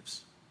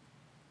believes?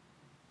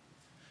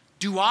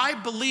 Do I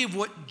believe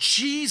what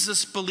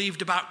Jesus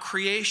believed about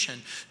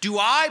creation? Do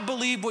I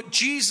believe what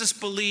Jesus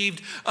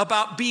believed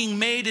about being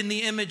made in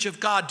the image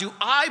of God? Do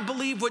I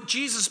believe what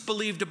Jesus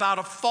believed about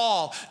a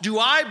fall? Do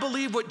I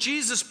believe what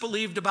Jesus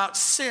believed about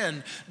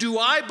sin? Do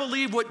I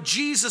believe what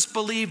Jesus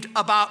believed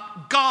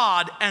about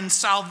God and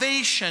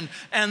salvation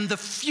and the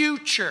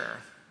future?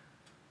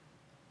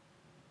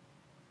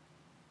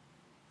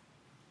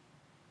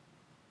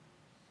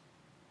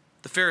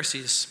 The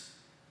Pharisees'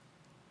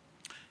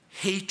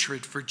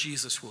 hatred for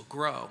Jesus will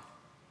grow.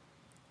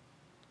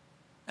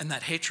 And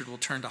that hatred will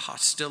turn to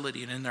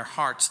hostility. And in their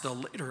hearts, they'll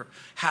later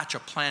hatch a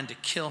plan to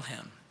kill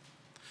him.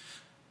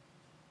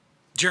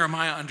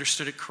 Jeremiah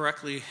understood it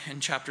correctly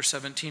in chapter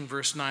 17,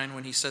 verse 9,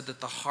 when he said that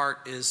the heart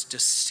is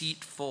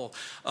deceitful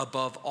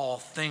above all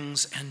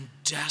things and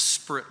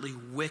desperately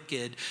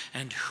wicked,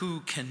 and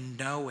who can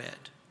know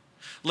it?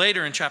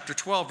 Later in chapter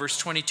 12, verse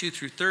 22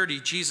 through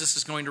 30, Jesus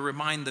is going to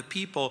remind the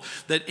people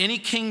that any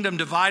kingdom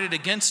divided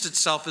against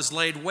itself is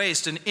laid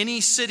waste, and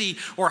any city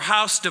or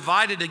house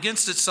divided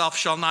against itself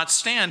shall not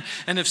stand.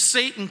 And if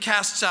Satan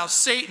casts out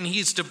Satan,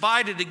 he's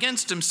divided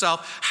against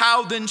himself.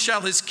 How then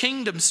shall his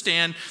kingdom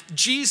stand?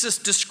 Jesus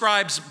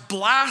describes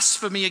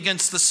blasphemy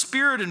against the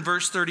Spirit in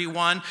verse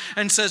 31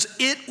 and says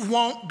it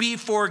won't be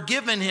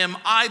forgiven him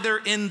either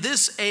in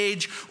this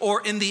age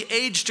or in the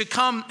age to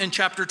come in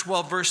chapter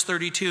 12, verse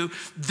 32.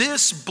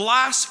 This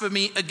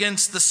blasphemy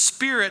against the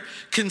Spirit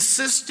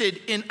consisted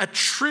in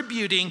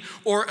attributing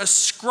or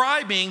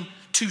ascribing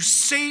to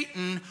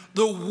Satan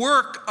the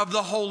work of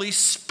the Holy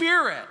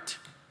Spirit.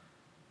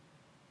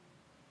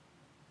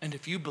 And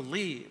if you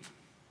believe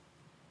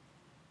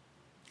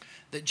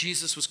that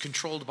Jesus was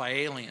controlled by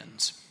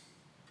aliens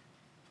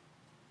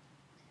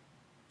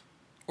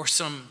or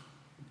some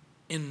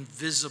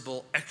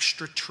invisible,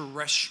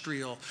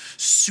 extraterrestrial,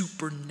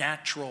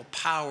 supernatural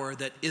power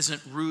that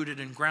isn't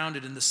rooted and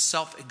grounded in the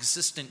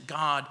self-existent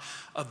God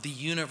of the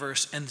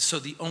universe. And so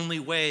the only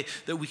way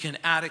that we can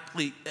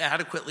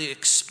adequately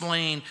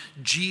explain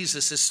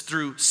Jesus is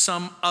through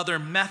some other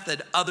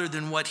method other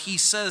than what he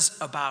says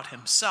about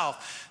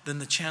himself, then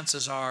the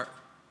chances are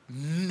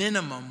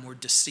minimum we're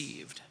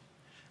deceived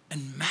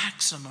and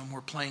maximum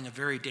we're playing a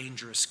very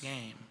dangerous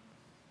game.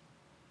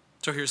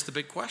 So here's the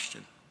big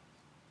question.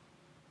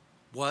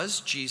 Was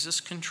Jesus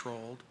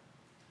controlled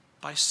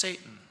by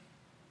Satan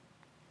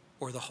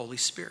or the Holy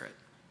Spirit?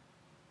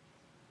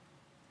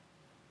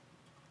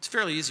 It's a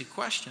fairly easy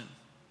question.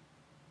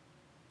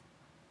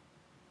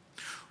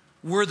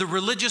 Were the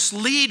religious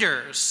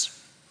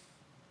leaders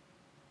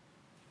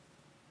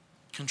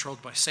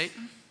controlled by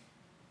Satan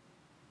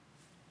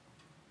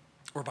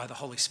or by the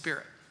Holy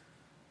Spirit?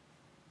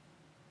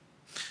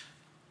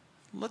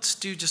 Let's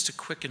do just a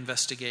quick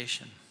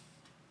investigation.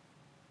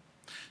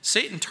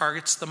 Satan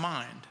targets the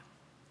mind.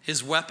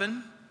 His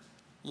weapon,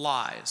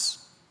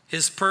 lies.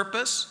 His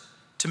purpose,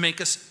 to make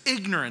us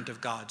ignorant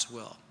of God's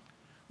will.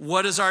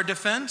 What is our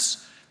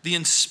defense? The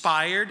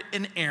inspired,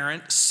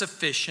 inerrant,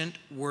 sufficient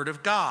Word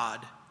of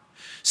God.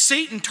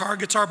 Satan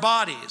targets our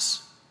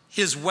bodies.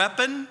 His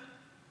weapon,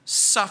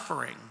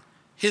 suffering.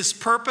 His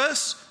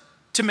purpose,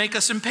 to make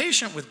us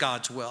impatient with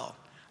God's will.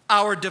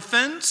 Our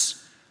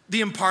defense,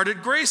 the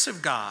imparted grace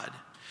of God.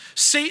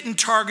 Satan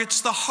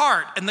targets the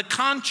heart and the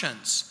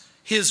conscience.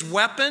 His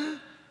weapon,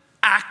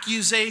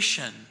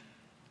 accusation.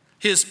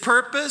 His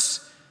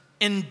purpose,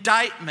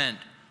 indictment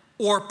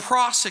or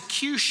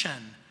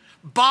prosecution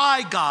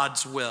by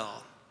God's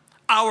will.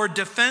 Our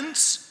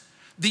defense,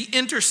 the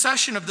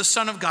intercession of the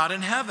Son of God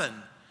in heaven.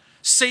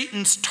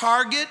 Satan's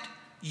target,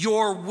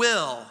 your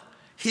will.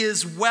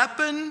 His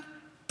weapon,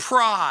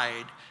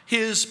 pride.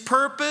 His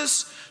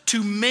purpose,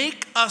 to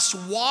make us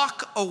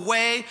walk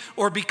away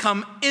or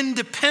become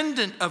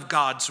independent of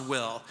God's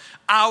will.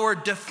 Our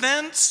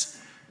defense,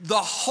 the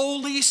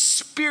Holy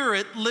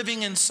Spirit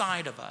living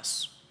inside of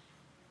us.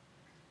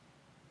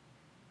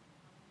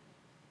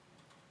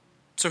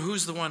 So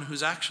who's the one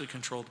who's actually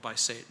controlled by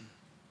Satan?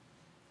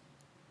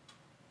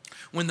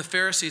 When the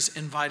Pharisees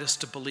invite us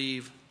to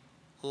believe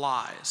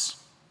lies,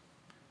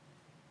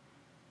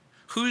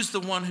 who's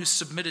the one who's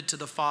submitted to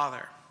the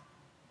Father?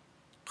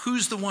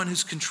 Who's the one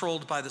who's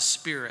controlled by the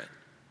Spirit?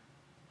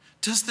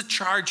 Does the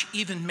charge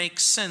even make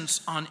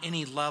sense on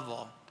any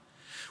level?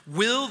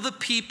 Will the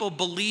people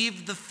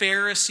believe the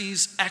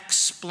Pharisees'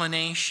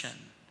 explanation?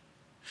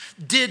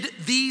 Did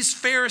these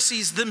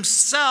Pharisees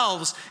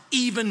themselves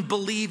even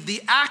believe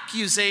the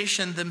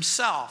accusation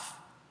themselves?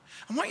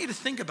 I want you to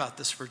think about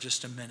this for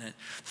just a minute.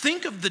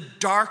 Think of the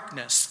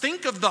darkness.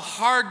 Think of the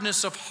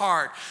hardness of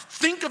heart.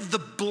 Think of the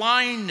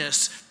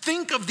blindness.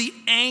 Think of the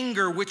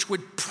anger which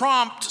would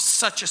prompt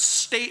such a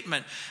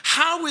statement.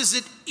 How is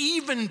it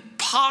even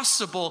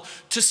possible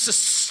to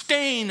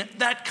sustain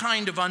that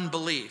kind of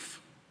unbelief?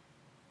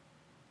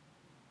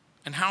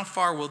 And how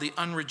far will the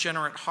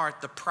unregenerate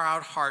heart, the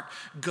proud heart,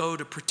 go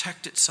to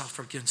protect itself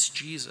against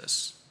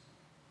Jesus?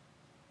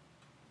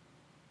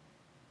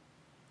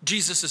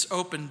 Jesus has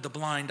opened the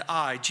blind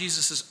eye.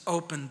 Jesus has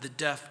opened the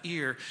deaf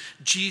ear.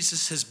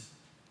 Jesus has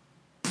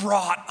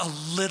brought a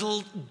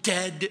little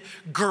dead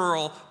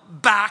girl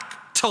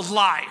back to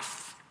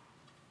life.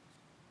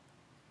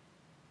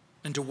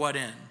 And to what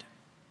end?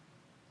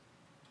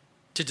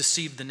 To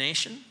deceive the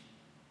nation?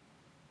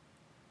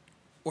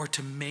 Or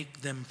to make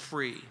them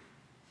free?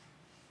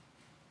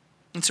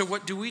 And so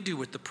what do we do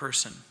with the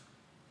person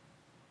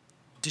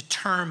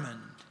determined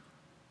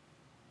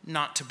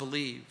not to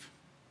believe?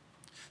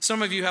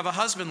 Some of you have a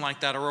husband like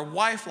that, or a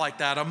wife like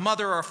that, a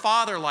mother or a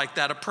father like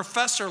that, a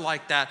professor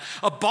like that,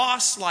 a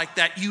boss like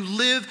that. You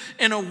live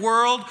in a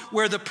world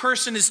where the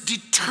person is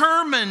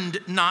determined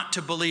not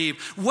to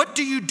believe. What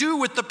do you do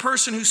with the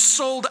person who's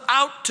sold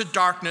out to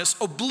darkness,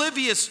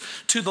 oblivious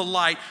to the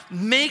light?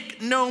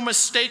 Make no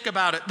mistake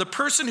about it. The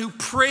person who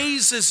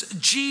praises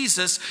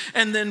Jesus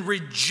and then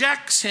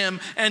rejects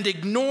him and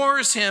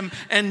ignores him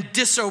and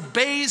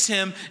disobeys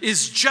him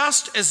is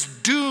just as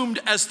doomed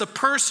as the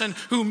person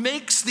who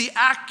makes the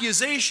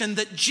accusation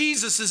that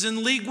Jesus is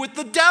in league with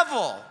the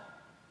devil.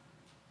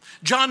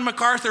 John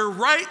MacArthur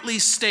rightly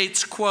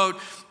states, quote,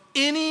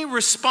 any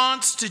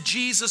response to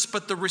Jesus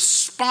but the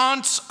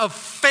response of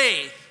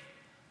faith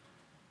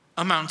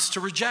amounts to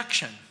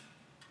rejection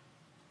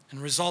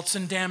and results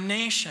in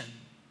damnation.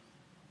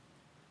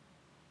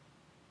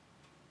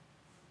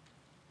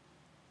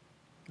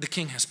 The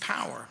king has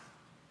power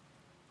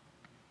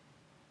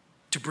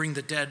to bring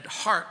the dead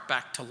heart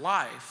back to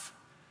life.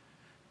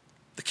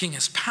 The king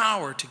has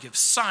power to give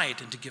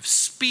sight and to give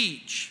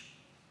speech.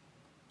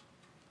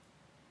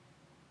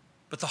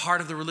 But the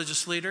heart of the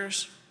religious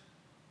leaders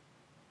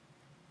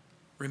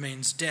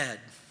remains dead.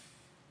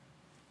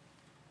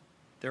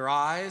 Their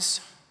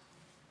eyes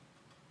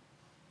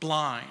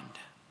blind.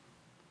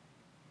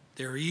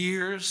 Their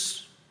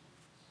ears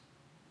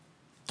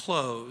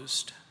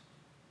closed.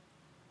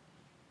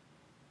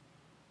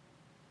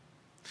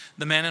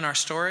 The man in our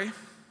story,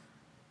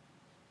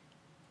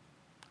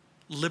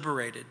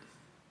 liberated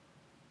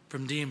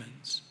from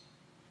demons.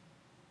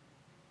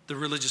 The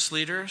religious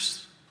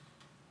leaders,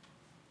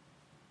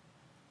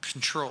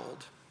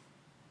 controlled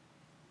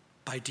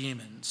by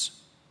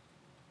demons.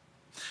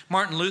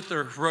 Martin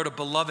Luther wrote a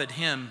beloved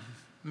hymn.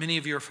 Many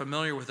of you are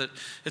familiar with it.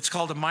 It's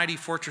called "A Mighty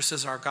Fortress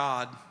Is Our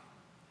God."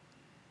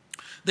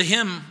 The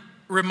hymn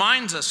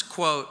reminds us,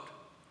 quote,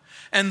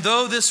 and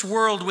though this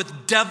world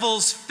with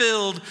devils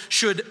filled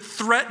should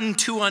threaten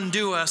to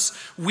undo us,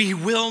 we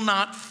will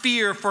not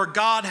fear, for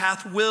God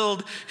hath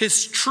willed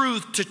his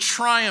truth to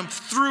triumph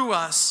through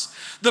us.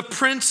 The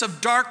prince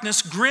of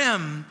darkness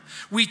grim,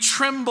 we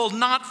tremble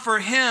not for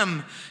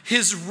him.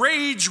 His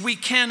rage we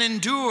can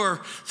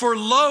endure, for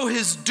lo,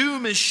 his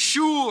doom is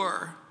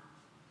sure.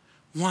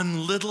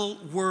 One little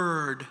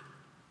word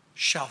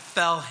shall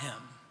fell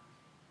him.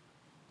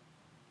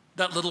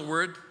 That little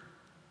word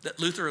that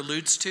Luther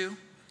alludes to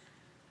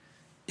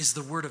is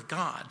the word of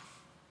God.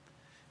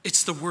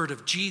 It's the word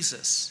of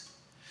Jesus.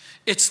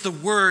 It's the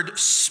word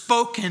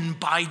spoken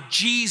by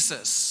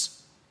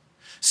Jesus.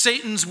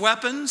 Satan's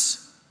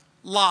weapons,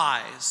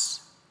 lies,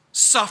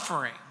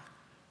 suffering,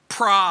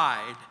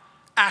 pride,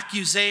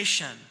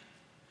 accusation.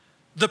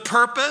 The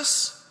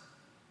purpose,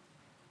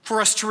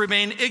 for us to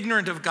remain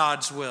ignorant of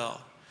God's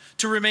will,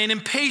 to remain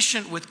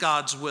impatient with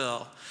God's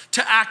will,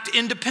 to act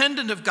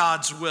independent of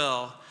God's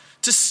will,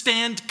 to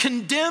stand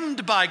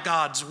condemned by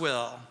God's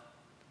will.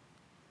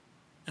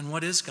 And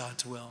what is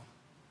God's will?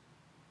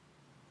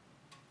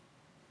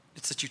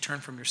 It's that you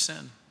turn from your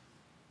sin.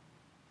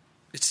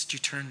 It's that you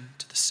turn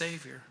to the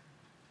Savior.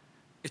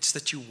 It's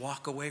that you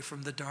walk away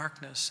from the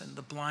darkness and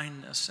the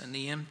blindness and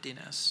the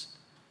emptiness,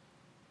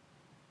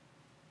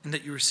 and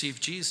that you receive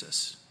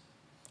Jesus.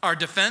 Our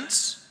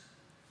defense,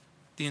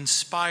 the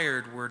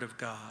inspired Word of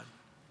God,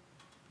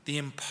 the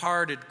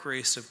imparted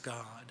grace of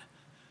God,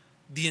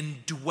 the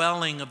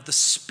indwelling of the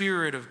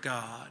Spirit of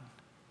God,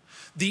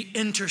 the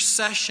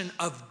intercession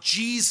of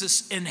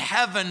Jesus in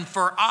heaven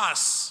for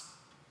us.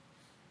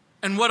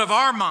 And what of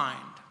our mind?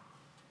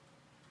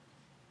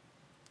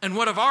 And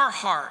what of our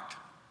heart?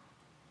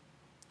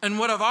 And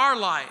what of our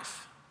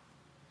life?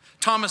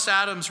 Thomas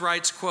Adams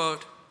writes,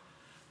 quote,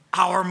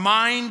 "Our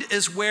mind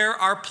is where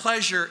our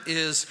pleasure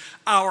is.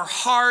 Our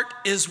heart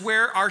is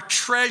where our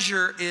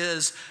treasure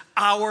is.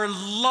 Our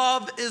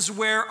love is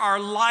where our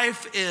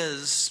life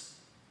is.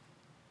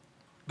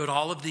 But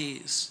all of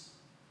these,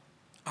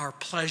 our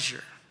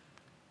pleasure,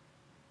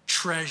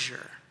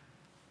 treasure,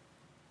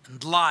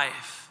 and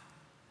life,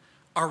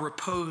 are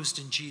reposed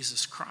in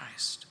Jesus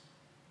Christ."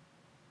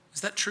 Is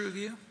that true of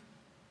you?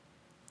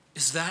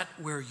 Is that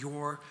where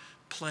your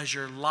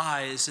pleasure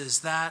lies? Is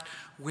that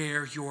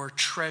where your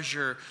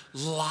treasure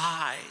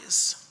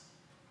lies?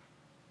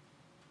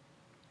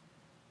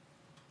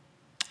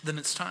 Then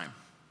it's time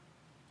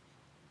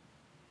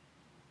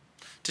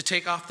to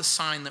take off the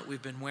sign that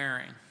we've been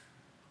wearing.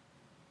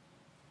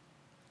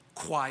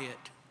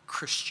 Quiet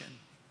Christian.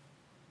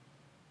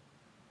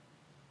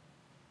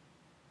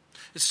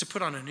 It's to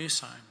put on a new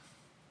sign.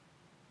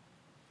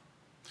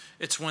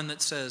 It's one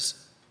that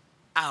says,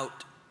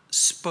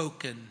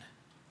 outspoken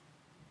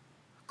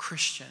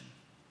Christian.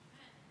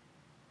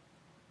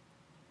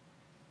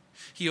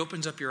 He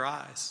opens up your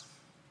eyes.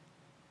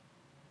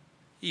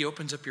 He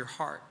opens up your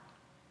heart.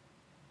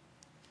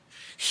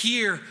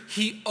 Here,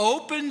 he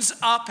opens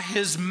up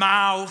his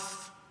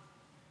mouth.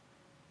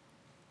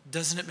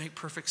 Doesn't it make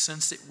perfect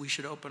sense that we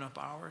should open up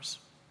ours?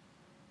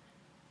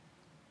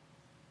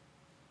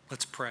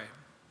 Let's pray.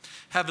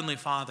 Heavenly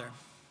Father,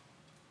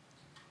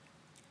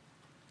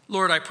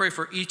 Lord, I pray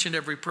for each and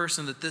every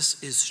person that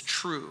this is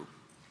true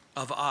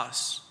of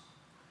us,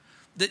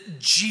 that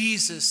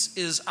Jesus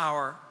is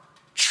our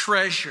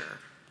treasure.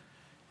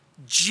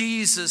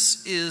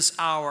 Jesus is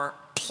our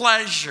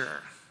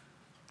pleasure.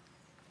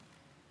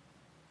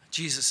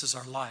 Jesus is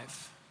our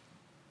life.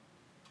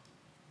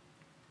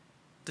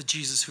 The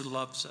Jesus who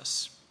loves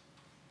us,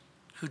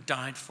 who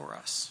died for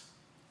us,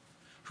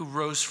 who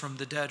rose from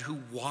the dead,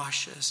 who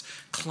washes,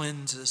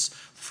 cleanses,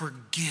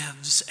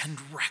 forgives, and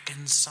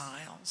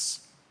reconciles.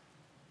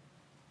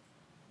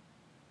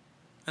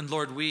 And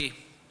Lord, we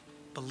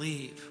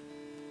believe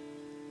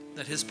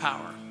that his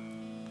power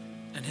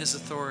and his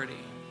authority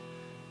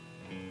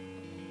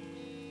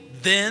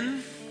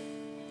then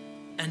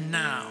and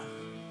now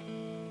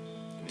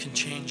can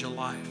change a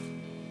life.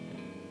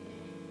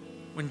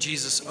 When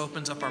Jesus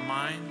opens up our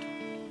mind,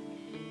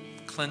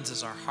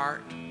 cleanses our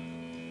heart,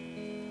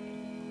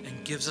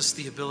 and gives us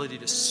the ability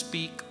to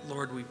speak,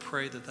 Lord, we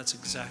pray that that's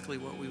exactly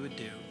what we would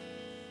do.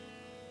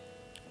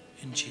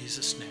 In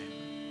Jesus' name.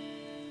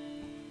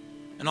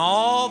 And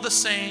all the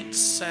saints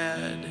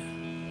said,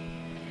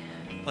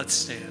 let's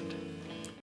stand.